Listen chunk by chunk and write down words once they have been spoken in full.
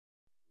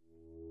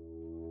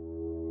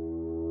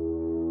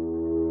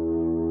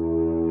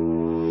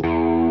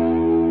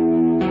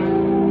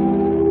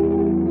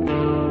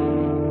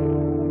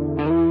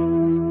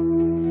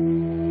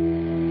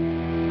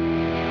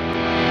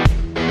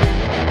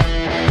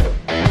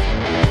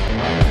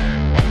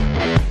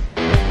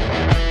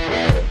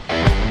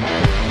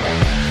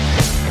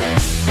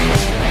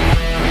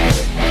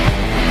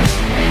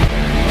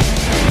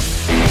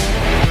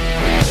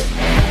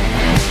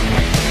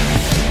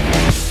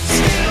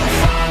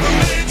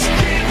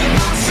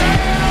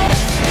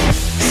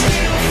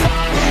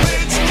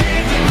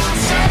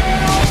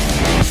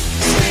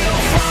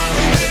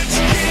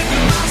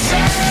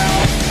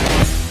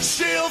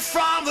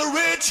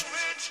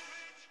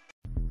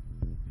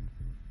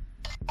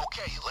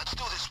Okay, let's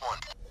do this one.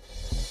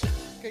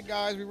 Okay,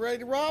 guys, we ready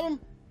to rob him?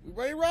 We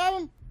ready to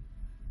rob him?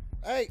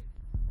 Hey.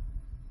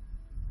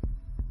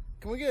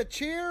 Can we get a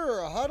cheer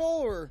or a huddle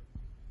or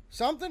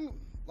something?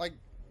 Like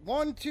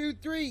 1, 2,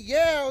 3,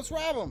 yeah, let's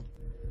rob him.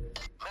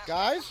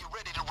 Guys? You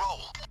ready to roll?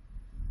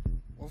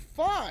 Well,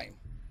 fine.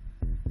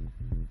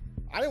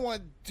 I didn't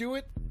want to do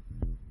it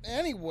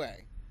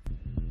anyway.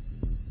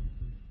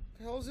 What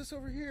the hell is this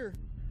over here?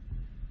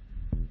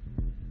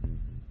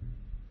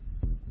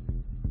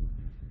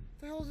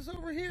 What the hell is this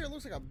over here? It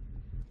looks like a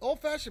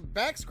old-fashioned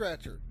back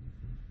scratcher.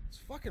 It's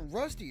fucking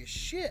rusty as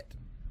shit.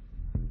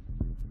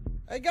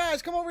 Hey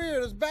guys, come over here.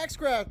 There's a back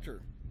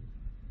scratcher.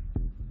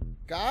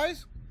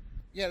 Guys?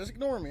 Yeah, just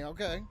ignore me,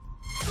 okay?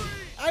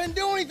 I didn't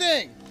do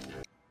anything!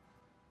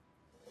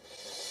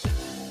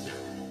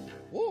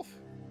 Wolf?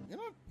 You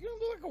don't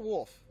look like a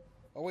wolf.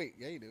 Oh wait,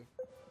 yeah you do.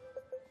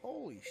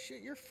 Holy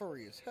shit, you're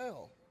furry as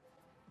hell.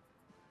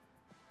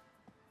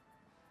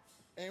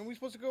 And we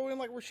supposed to go in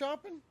like we're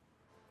shopping?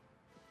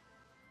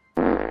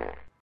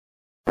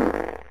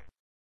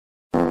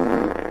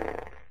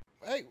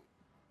 Hey,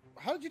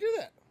 how did you do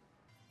that?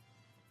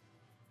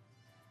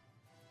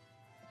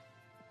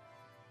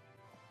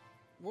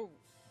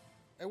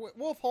 Hey,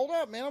 Wolf, hold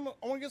up, man. I want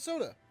to get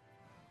soda.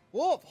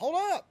 Wolf, hold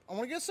up. I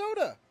want to get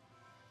soda.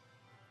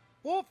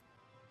 Wolf.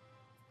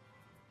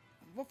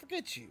 We'll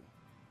forget you.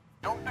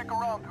 Don't dick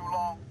around too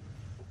long.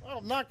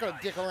 I'm not going to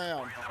dick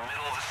around. We're in the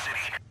middle of the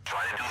city.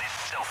 Try to do this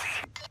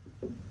stealthy.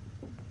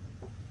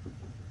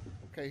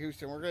 Okay,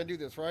 Houston, we're going to do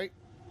this, right?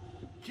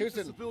 Keep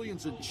Houston, the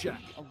civilians in check.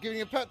 I'm giving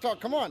you a pep talk.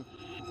 Come on.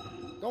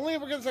 Don't lean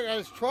up against that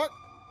guy's truck.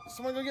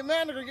 Someone's going to get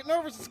mad. They're going to get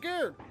nervous and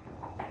scared.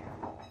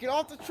 Get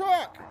off the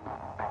truck.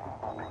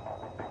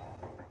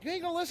 You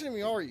ain't going to listen to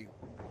me, are you?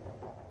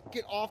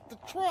 Get off the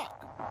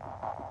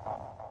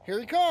truck. Here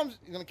he comes.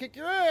 He's going to kick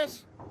your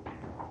ass.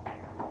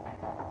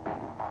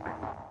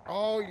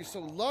 Oh, you're so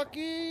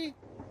lucky.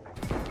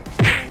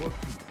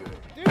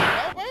 Dude,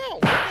 help out.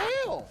 What the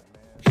hell?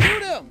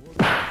 Shoot him.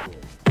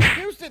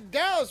 Houston,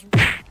 Dallas,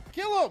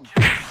 kill him.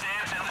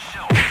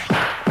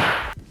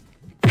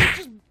 It's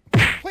just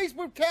police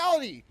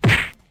brutality.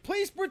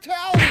 Police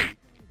brutality.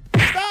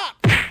 Stop.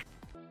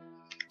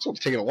 It's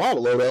taking a while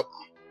to load up.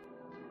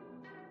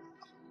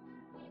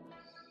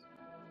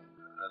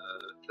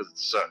 Because it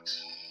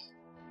sucks.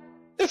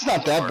 It's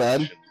not that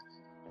bad.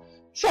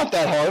 It's not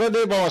that hard. I did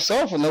it by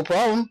myself with no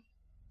problem.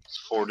 It's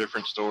 4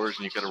 different stores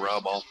and you gotta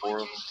rob all 4 of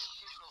them.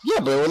 Yeah,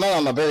 but we're not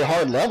on a very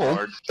hard level.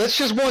 Hard. That's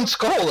just one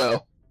skull,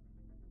 though.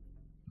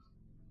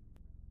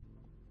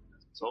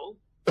 Sold?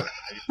 Are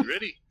you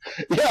ready?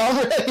 Yeah,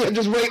 I'm ready. I'm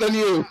just waiting on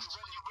you.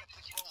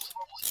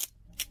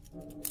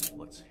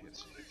 Let's hit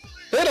it.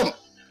 Hit him.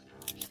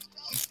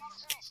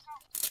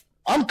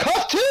 I'm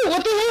cuffed too.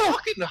 What the hell?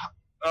 Fucking,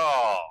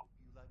 oh,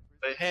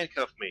 they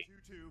handcuffed me.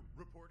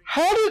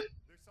 How did?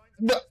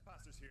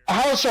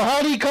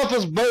 How did he cuff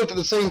us both at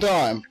the same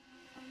time?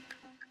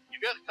 You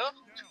got cuffed?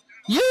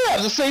 Yeah,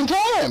 at the same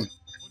time.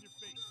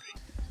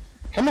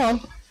 Come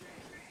on.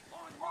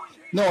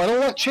 No, I don't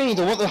want chains.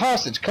 I want the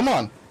hostage. Come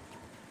on.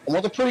 I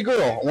want the pretty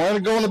girl. I want her to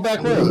go in the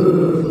back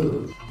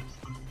room.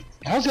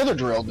 How's the other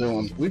drill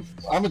doing?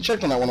 I haven't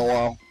checked on that one in a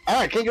while.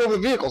 Alright, can't get over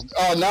the vehicles.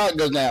 Oh, now it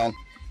goes down.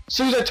 As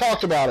soon as I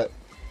talked about it.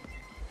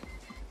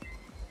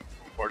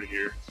 Party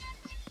here.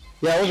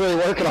 Yeah, I was really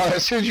working on it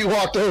as soon as you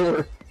walked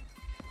over.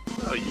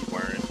 Oh, you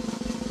weren't.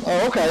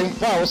 Oh, okay.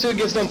 Wow, we'll see what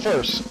gets done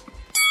first.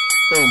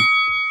 Boom.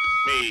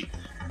 Me.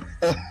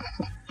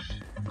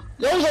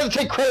 You always have to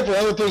take credit for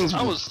other things.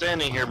 I was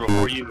standing here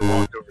before you even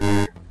walked over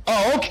here.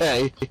 Oh,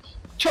 okay.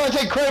 Trying to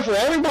take credit for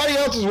everybody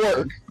else's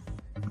work.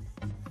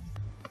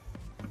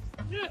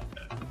 Yeah.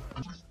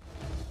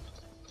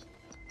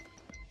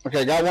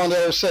 Okay, got one of the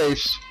other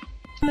safes.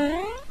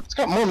 It's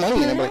got more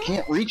money in it, but I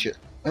can't reach it.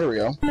 There we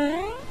go.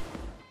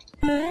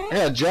 I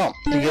gotta jump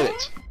to get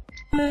it.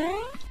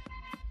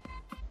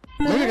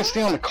 Maybe I can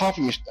stay on the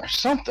coffee machine or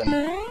something.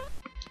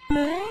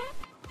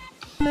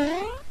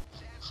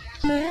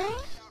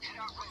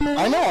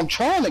 I know, I'm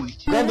trying to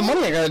grab the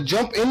money. I gotta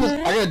jump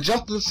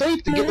to the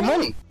safe to get the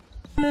money.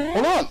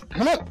 Hold on,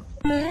 come on.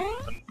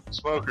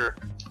 Smoker.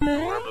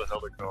 Whatever the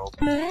hell they're called.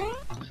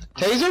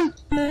 Taser?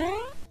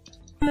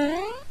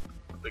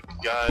 The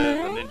guy, the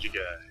ninja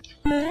guy.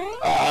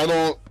 I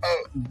don't...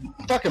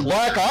 fucking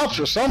Black Ops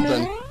or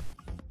something.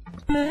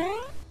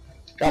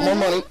 Got more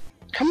money.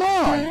 Come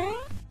on!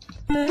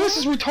 This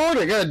is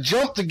retarded. I gotta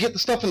jump to get the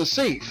stuff in the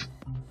safe.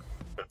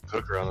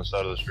 Hooker on the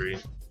side of the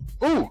street.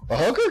 Ooh, a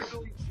hooker?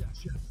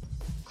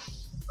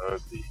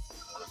 Ugly.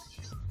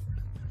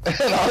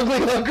 An ugly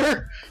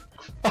hooker?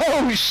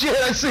 Oh shit,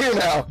 I see her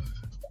now.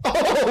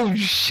 Oh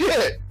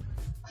shit!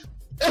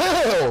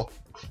 Ew!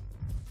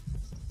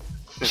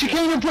 She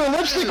can't even put a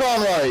lipstick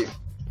on right.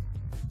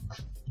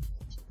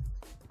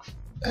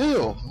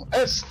 Ew,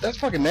 that's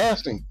fucking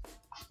nasty.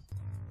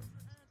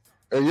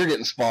 Oh, you're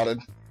getting spotted.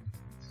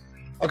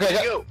 Okay,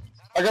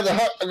 I got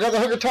the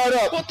hooker tied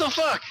up. What the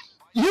fuck?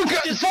 You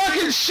got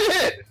fucking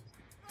shit!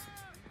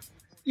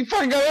 You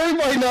fucking got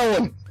everybody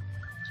knowing.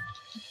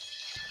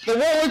 The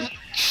one with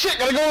shit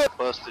gotta go.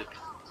 Busted.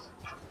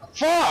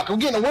 Fuck! I'm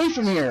getting away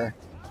from here.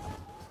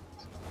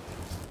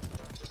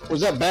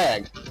 Where's that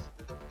bag?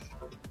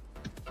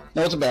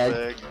 No, it's a bag.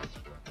 Bag.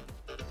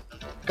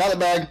 Got the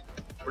bag.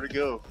 Where'd it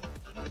go?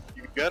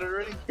 You got it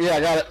already? Yeah, I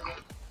got it.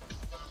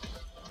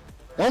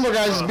 One of our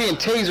guys is being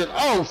tasered.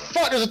 Oh,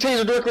 fuck, there's a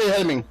taser directly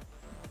ahead of me.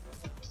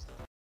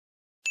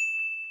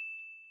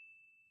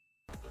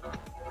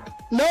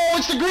 No,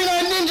 it's the Green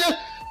Eye Ninja!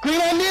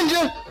 Green Eye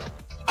Ninja!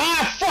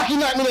 Ah, fuck, he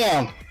knocked me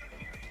down.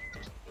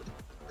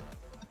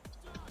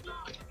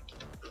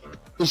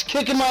 He's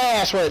kicking my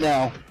ass right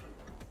now.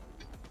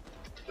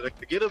 Did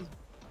I get him?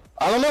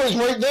 I don't know, he's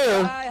right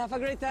there. Bye, have a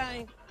great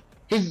time.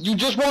 You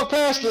just walked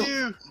past him.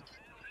 You.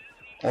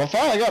 Well,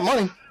 fine, I got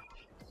money.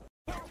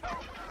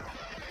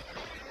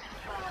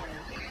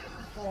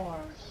 4,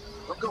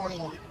 I'm going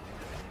on.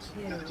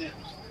 2,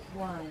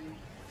 1.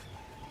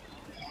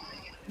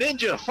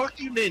 Ninja! Fuck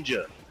you,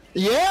 Ninja!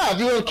 Yeah, if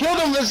you would have killed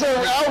him this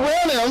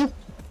outran him,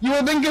 you would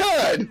have been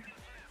good.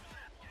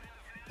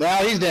 Now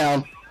he's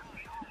down.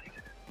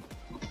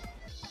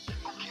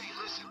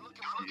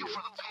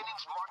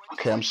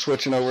 Okay, I'm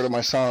switching over to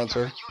my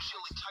silencer.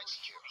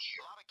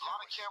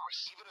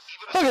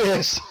 Look at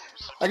this.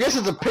 I guess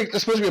it's it's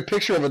supposed to be a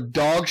picture of a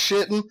dog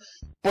shitting.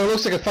 Boy, it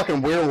looks like a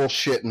fucking werewolf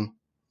shitting.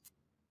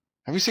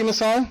 Have you seen the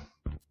song?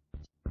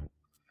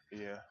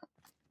 Yeah.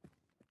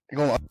 You're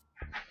going up.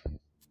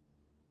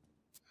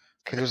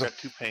 Okay, There's got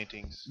 2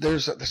 paintings.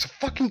 there's a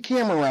fucking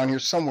camera around here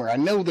somewhere. I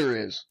know there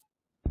is.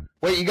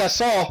 Wait, you got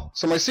Saw.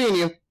 Somebody seeing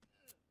you.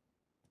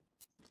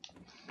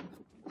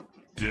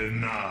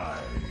 Denied.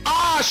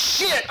 Ah,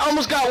 shit! I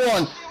almost got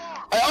one.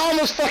 I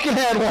almost fucking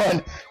had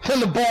one. Then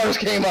the bars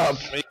came up.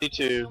 Me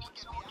too.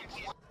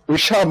 We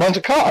shot a bunch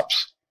of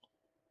cops.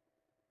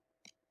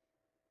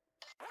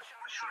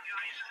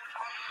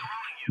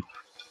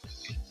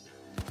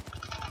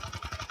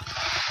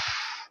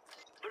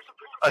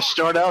 I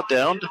start out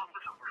downed.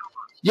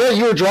 Yeah,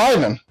 you were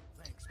driving.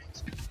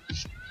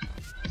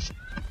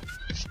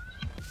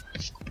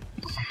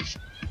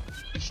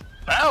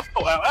 Ow!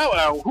 Ow! Ow!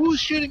 Ow! Who's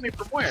shooting me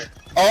from where?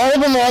 All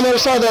of them are on the other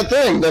side of that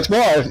thing. That's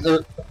why.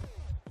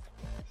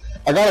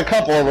 I got a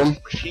couple of them.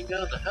 Machine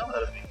gun the hell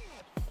out of me.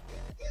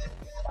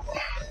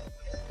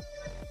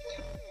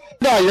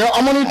 No,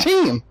 I'm on your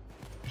team.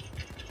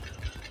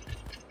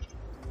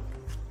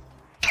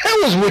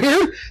 That was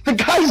weird. The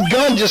guy's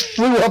gun just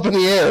flew up in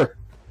the air.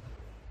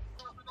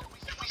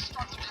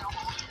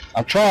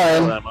 I'm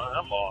trying.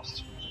 I'm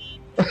lost.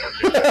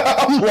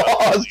 I'm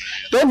lost.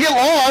 Don't get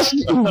lost.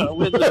 I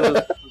went to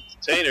the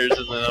containers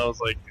and then I was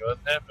like, what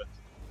happened?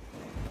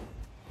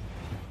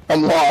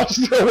 I'm lost.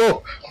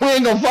 We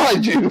ain't gonna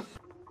find you. Guys,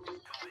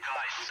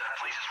 that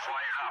place is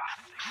wired up.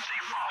 Stay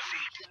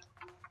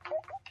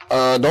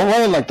frosty. Don't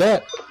run in like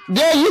that.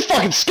 Yeah, you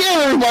fucking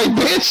scared everybody,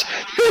 bitch.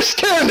 You're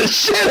scaring the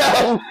shit out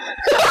of them.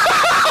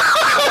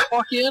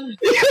 Walk in.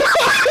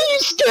 You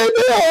scared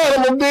the hell out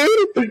of them,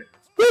 dude.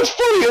 That's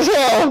funny as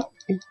hell.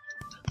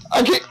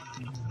 I can't.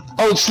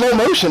 Oh, it's slow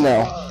motion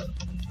now.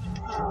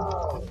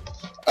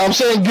 I'm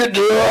saying get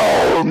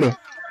down.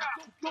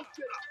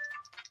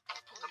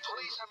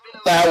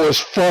 That was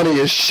funny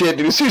as shit,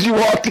 dude. As soon as you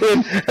walked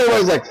in,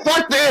 everybody's like,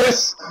 fuck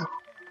this!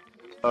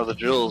 Oh, the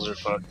drills are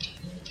fucked.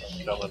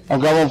 Coming.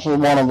 I've got one for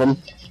one of them.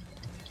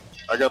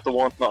 I got the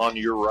one on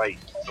your right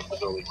of the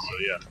building, so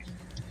yeah.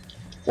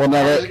 Well,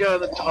 now There's a that. guy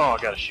in the I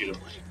gotta shoot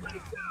him.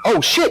 Oh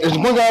shit, there's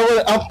one guy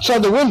right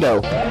outside the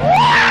window.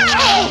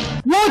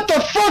 What the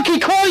fuck? He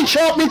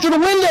chopped me through the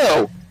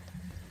window!